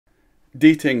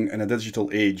Dating in a digital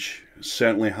age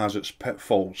certainly has its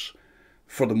pitfalls.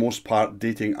 For the most part,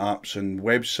 dating apps and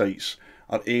websites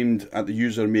are aimed at the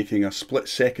user making a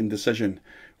split-second decision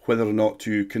whether or not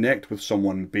to connect with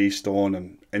someone based on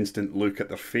an instant look at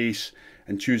their face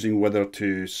and choosing whether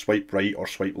to swipe right or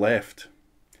swipe left.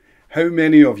 How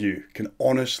many of you can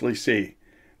honestly say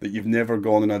that you've never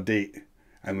gone on a date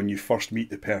and when you first meet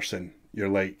the person you're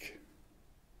like,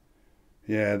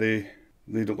 yeah, they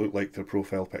don't look like their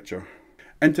profile picture?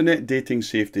 Internet dating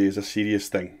safety is a serious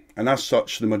thing, and as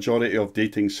such the majority of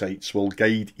dating sites will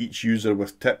guide each user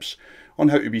with tips on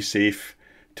how to be safe,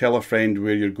 tell a friend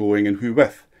where you're going and who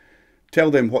with, tell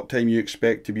them what time you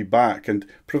expect to be back, and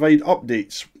provide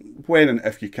updates when and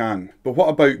if you can. But what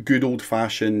about good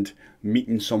old-fashioned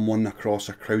meeting someone across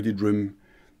a crowded room?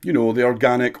 You know, the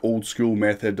organic old school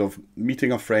method of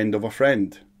meeting a friend of a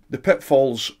friend. The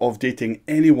pitfalls of dating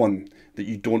anyone that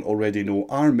you don't already know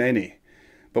are many.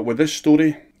 But with this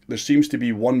story, there seems to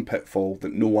be one pitfall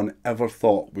that no one ever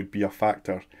thought would be a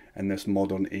factor in this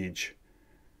modern age.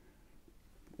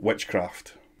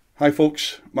 Witchcraft. Hi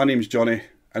folks, my name's Johnny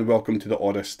and welcome to The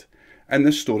Oddest. In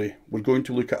this story, we're going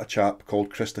to look at a chap called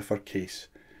Christopher Case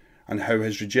and how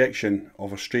his rejection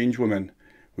of a strange woman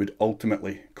would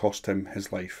ultimately cost him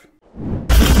his life.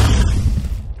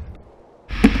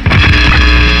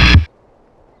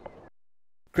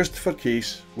 Christopher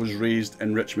Case was raised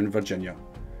in Richmond, Virginia.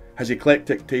 His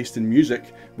eclectic taste in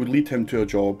music would lead him to a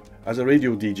job as a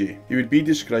radio DJ. He would be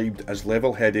described as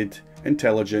level-headed,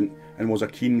 intelligent, and was a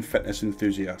keen fitness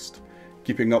enthusiast,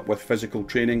 keeping up with physical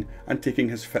training and taking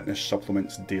his fitness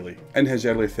supplements daily. In his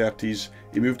early 30s,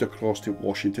 he moved across to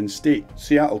Washington State,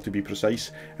 Seattle to be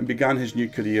precise, and began his new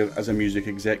career as a music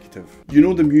executive. You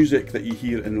know the music that you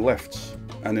hear in lifts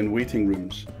and in waiting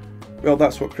rooms? Well,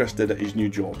 that's what Chris did at his new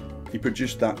job. He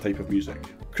produced that type of music.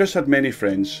 Chris had many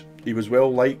friends. He was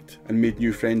well liked and made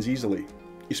new friends easily,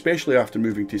 especially after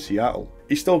moving to Seattle.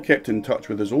 He still kept in touch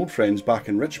with his old friends back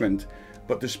in Richmond,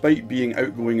 but despite being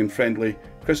outgoing and friendly,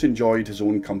 Chris enjoyed his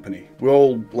own company. We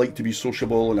all like to be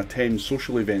sociable and attend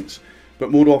social events, but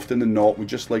more often than not we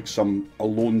just like some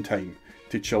alone time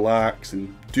to chillax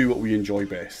and do what we enjoy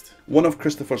best. One of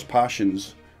Christopher's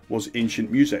passions was ancient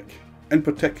music, in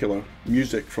particular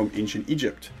music from ancient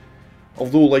Egypt.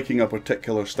 Although liking a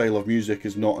particular style of music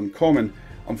is not uncommon,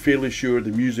 I'm fairly sure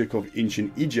the music of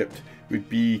ancient Egypt would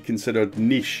be considered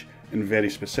niche and very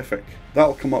specific.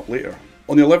 That'll come up later.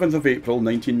 On the 11th of April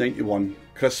 1991,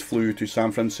 Chris flew to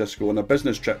San Francisco on a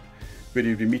business trip where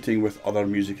he'd be meeting with other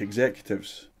music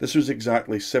executives. This was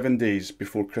exactly 7 days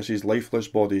before Chris's lifeless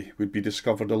body would be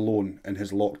discovered alone in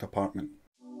his locked apartment.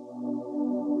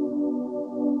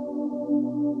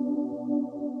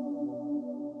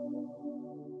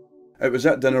 It was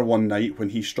at dinner one night when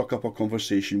he struck up a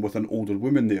conversation with an older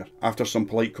woman there. After some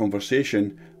polite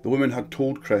conversation, the woman had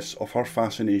told Chris of her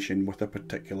fascination with a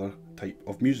particular type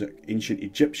of music, ancient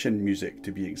Egyptian music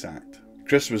to be exact.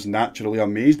 Chris was naturally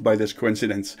amazed by this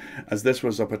coincidence, as this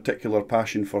was a particular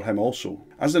passion for him also.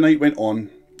 As the night went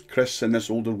on, Chris and this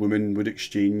older woman would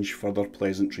exchange further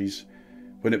pleasantries,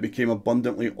 when it became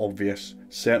abundantly obvious,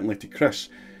 certainly to Chris,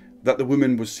 that the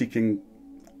woman was seeking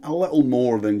a little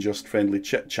more than just friendly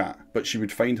chit-chat, but she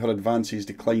would find her advances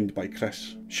declined by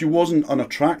Chris. She wasn't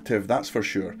unattractive, that's for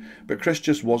sure, but Chris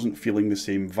just wasn't feeling the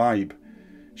same vibe.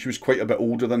 She was quite a bit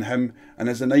older than him, and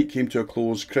as the night came to a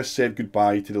close, Chris said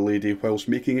goodbye to the lady whilst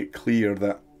making it clear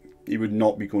that he would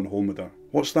not be going home with her.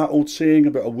 What's that old saying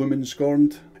about a woman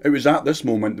scorned? It was at this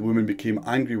moment the woman became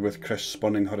angry with Chris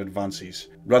spurning her advances.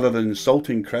 Rather than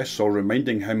insulting Chris or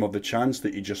reminding him of the chance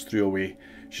that he just threw away,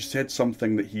 she said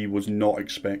something that he was not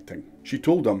expecting. She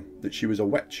told him that she was a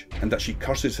witch and that she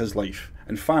curses his life.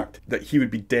 In fact, that he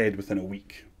would be dead within a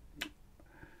week.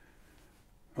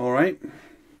 Alright.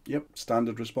 Yep,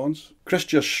 standard response. Chris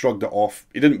just shrugged it off.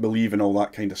 He didn't believe in all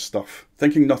that kind of stuff.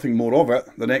 Thinking nothing more of it,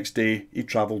 the next day he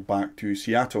travelled back to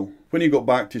Seattle. When he got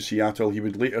back to Seattle, he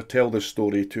would later tell this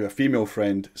story to a female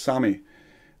friend, Sammy.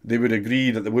 They would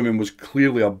agree that the woman was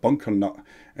clearly a bunker nut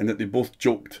and that they both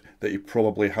joked that he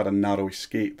probably had a narrow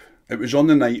escape. It was on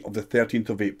the night of the 13th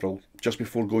of April, just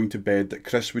before going to bed, that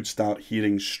Chris would start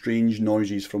hearing strange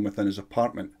noises from within his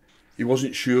apartment. He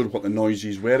wasn't sure what the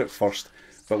noises were at first,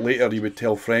 but later he would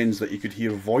tell friends that he could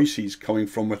hear voices coming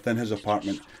from within his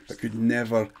apartment but could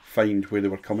never find where they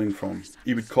were coming from.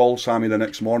 He would call Sammy the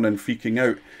next morning freaking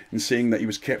out and saying that he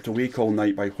was kept awake all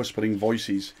night by whispering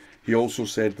voices. He also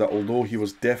said that although he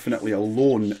was definitely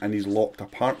alone in his locked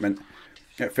apartment,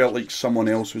 it felt like someone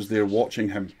else was there watching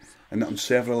him, and that on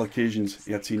several occasions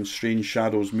he had seen strange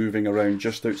shadows moving around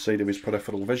just outside of his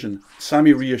peripheral vision.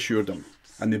 Sammy reassured him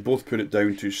and they both put it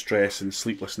down to stress and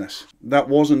sleeplessness. That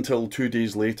wasn't until 2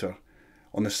 days later,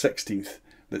 on the 16th,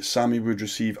 that Sammy would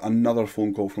receive another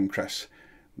phone call from Chris.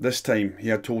 This time, he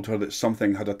had told her that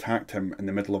something had attacked him in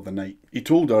the middle of the night. He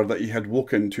told her that he had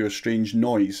woken to a strange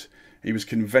noise. He was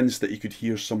convinced that he could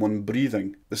hear someone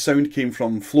breathing. The sound came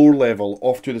from floor level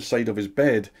off to the side of his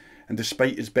bed, and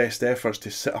despite his best efforts to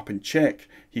sit up and check,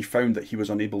 he found that he was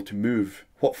unable to move.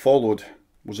 What followed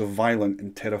was a violent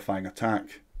and terrifying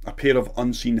attack. A pair of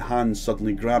unseen hands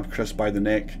suddenly grabbed Chris by the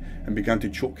neck and began to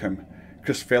choke him.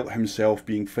 Chris felt himself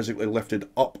being physically lifted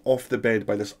up off the bed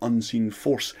by this unseen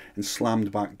force and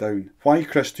slammed back down. Why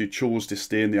Christy chose to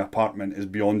stay in the apartment is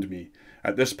beyond me.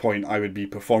 At this point I would be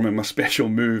performing my special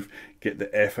move, get the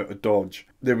F out of Dodge.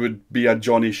 There would be a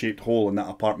Johnny-shaped hole in that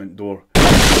apartment door.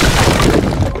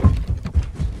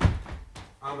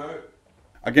 I'm out.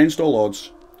 Against all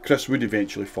odds, Chris would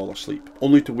eventually fall asleep,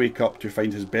 only to wake up to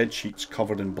find his bed sheets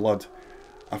covered in blood.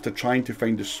 After trying to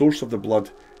find the source of the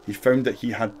blood, he found that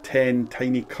he had 10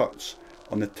 tiny cuts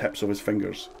on the tips of his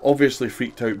fingers. Obviously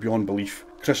freaked out beyond belief,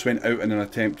 Chris went out in an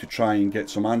attempt to try and get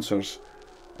some answers.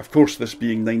 Of course, this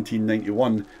being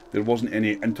 1991, there wasn't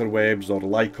any interwebs or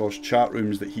Lycos chat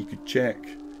rooms that he could check.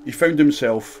 He found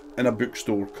himself in a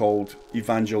bookstore called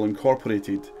Evangel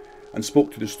Incorporated, and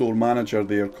spoke to the store manager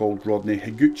there called Rodney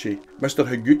Higuchi. Mr.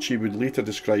 Higuchi would later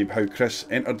describe how Chris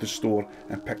entered the store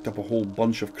and picked up a whole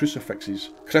bunch of crucifixes.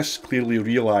 Chris clearly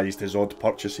realised his odd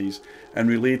purchases and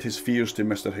relayed his fears to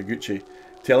Mr. Higuchi,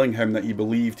 telling him that he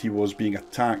believed he was being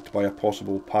attacked by a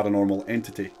possible paranormal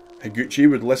entity. Higuchi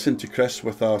would listen to Chris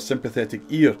with a sympathetic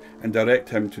ear and direct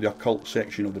him to the occult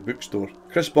section of the bookstore.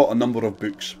 Chris bought a number of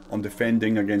books on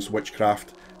defending against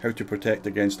witchcraft, how to protect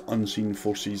against unseen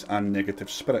forces and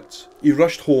negative spirits. He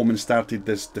rushed home and started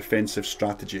this defensive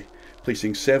strategy.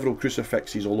 Placing several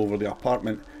crucifixes all over the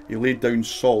apartment, he laid down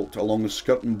salt along the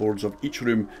skirting boards of each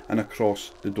room and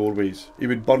across the doorways. He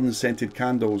would burn scented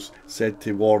candles said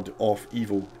to ward off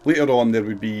evil. Later on there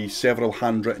would be several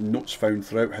handwritten notes found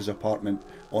throughout his apartment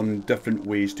on different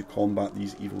ways to combat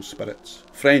these evil spirits.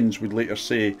 Friends would later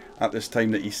say at this time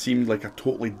that he seemed like a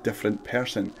totally different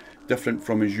person, different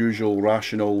from his usual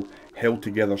rational, held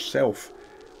together self.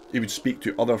 He would speak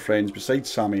to other friends besides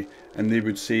Sammy, and they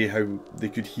would say how they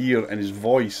could hear in his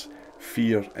voice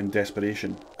fear and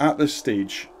desperation. At this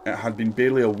stage, it had been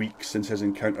barely a week since his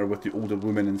encounter with the older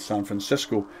woman in San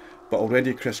Francisco, but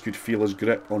already Chris could feel his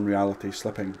grip on reality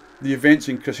slipping. The events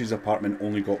in Chris's apartment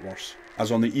only got worse,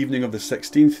 as on the evening of the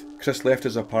 16th, Chris left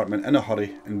his apartment in a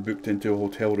hurry and booked into a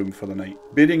hotel room for the night.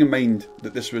 Bearing in mind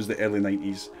that this was the early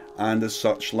 90s, and as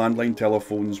such landline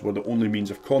telephones were the only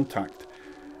means of contact,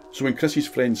 so when Chris's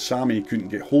friend Sammy couldn't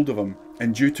get hold of him,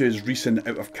 and due to his recent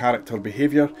out-of-character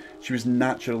behaviour, she was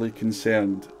naturally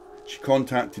concerned. She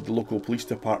contacted the local police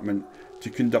department to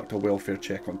conduct a welfare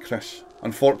check on Chris.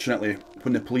 Unfortunately,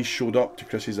 when the police showed up to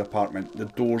Chris's apartment, the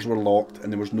doors were locked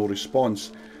and there was no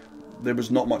response. There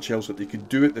was not much else that they could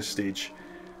do at this stage.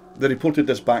 They reported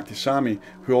this back to Sammy,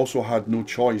 who also had no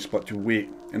choice but to wait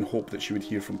and hope that she would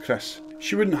hear from Chris.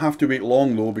 She wouldn't have to wait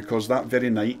long though, because that very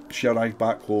night she arrived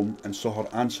back home and saw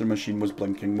her answer machine was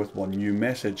blinking with one new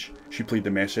message. She played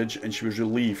the message and she was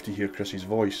relieved to hear Chris's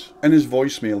voice. In his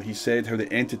voicemail he said how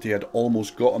the entity had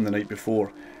almost got him the night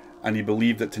before, and he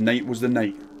believed that tonight was the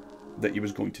night that he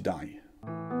was going to die.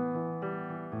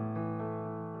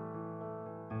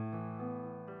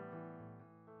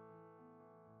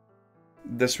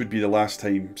 This would be the last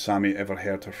time Sammy ever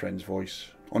heard her friend's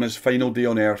voice. On his final day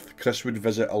on Earth, Chris would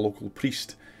visit a local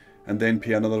priest and then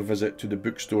pay another visit to the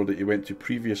bookstore that he went to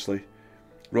previously.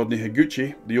 Rodney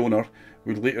Higuchi, the owner,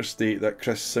 would later state that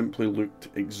Chris simply looked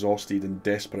exhausted and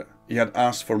desperate. He had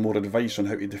asked for more advice on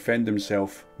how to defend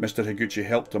himself. Mr. Higuchi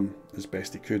helped him as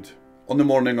best he could. On the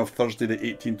morning of Thursday the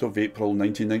 18th of April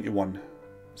 1991,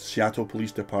 Seattle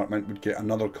Police Department would get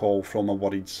another call from a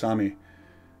worried Sammy.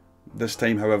 This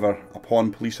time, however,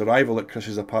 upon police arrival at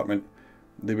Chris's apartment,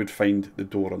 they would find the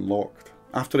door unlocked.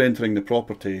 After entering the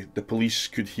property, the police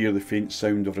could hear the faint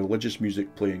sound of religious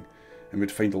music playing and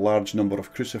would find a large number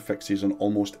of crucifixes on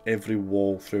almost every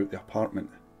wall throughout the apartment.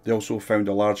 They also found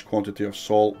a large quantity of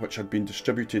salt which had been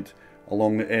distributed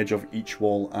along the edge of each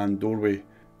wall and doorway,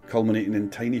 culminating in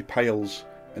tiny piles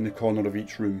in the corner of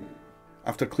each room.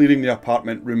 After clearing the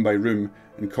apartment room by room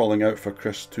and calling out for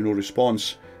Chris to no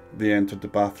response, they entered the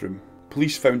bathroom.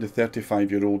 Police found the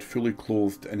 35-year-old fully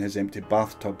clothed in his empty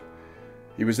bathtub.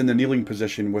 He was in the kneeling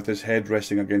position with his head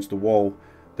resting against the wall.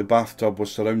 The bathtub was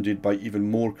surrounded by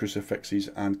even more crucifixes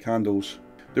and candles.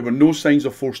 There were no signs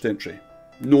of forced entry,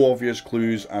 no obvious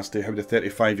clues as to how the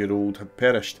 35-year-old had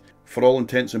perished. For all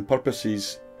intents and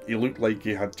purposes, he looked like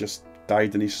he had just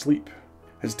died in his sleep.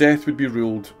 His death would be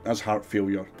ruled as heart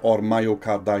failure or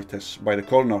myocarditis by the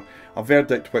coroner, a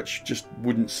verdict which just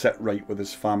wouldn't sit right with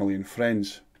his family and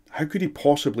friends. How could he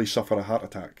possibly suffer a heart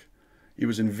attack? He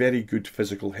was in very good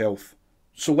physical health.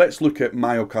 So let's look at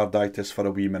myocarditis for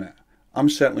a wee minute. I'm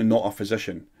certainly not a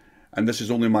physician, and this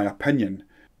is only my opinion,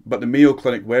 but the Mayo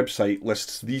Clinic website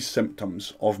lists these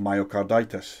symptoms of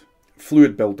myocarditis: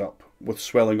 fluid buildup with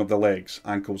swelling of the legs,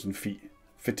 ankles and feet,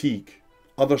 fatigue,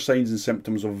 other signs and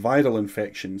symptoms of viral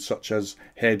infections such as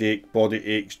headache, body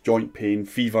aches, joint pain,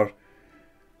 fever,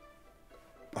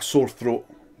 a sore throat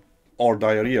or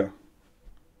diarrhea.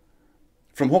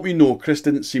 From what we know, Chris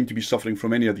didn't seem to be suffering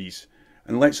from any of these,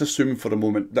 and let's assume for a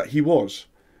moment that he was.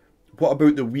 What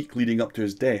about the week leading up to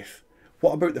his death?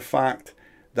 What about the fact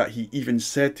that he even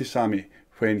said to Sammy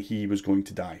when he was going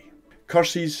to die?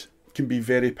 Curses can be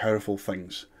very powerful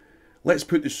things. Let's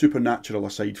put the supernatural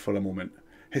aside for a moment.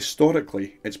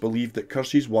 Historically, it's believed that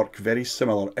curses work very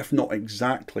similar, if not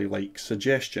exactly like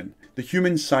suggestion. The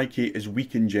human psyche is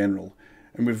weak in general,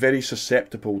 and we're very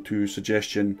susceptible to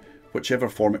suggestion, whichever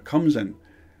form it comes in.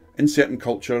 In certain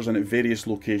cultures and at various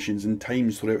locations and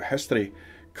times throughout history,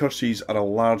 curses are a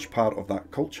large part of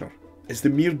that culture. Is the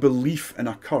mere belief in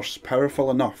a curse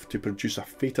powerful enough to produce a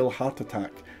fatal heart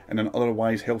attack in an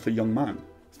otherwise healthy young man?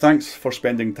 Thanks for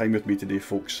spending time with me today,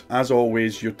 folks. As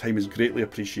always, your time is greatly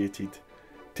appreciated.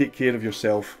 Take care of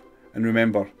yourself, and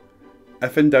remember,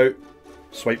 if in doubt,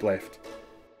 swipe left.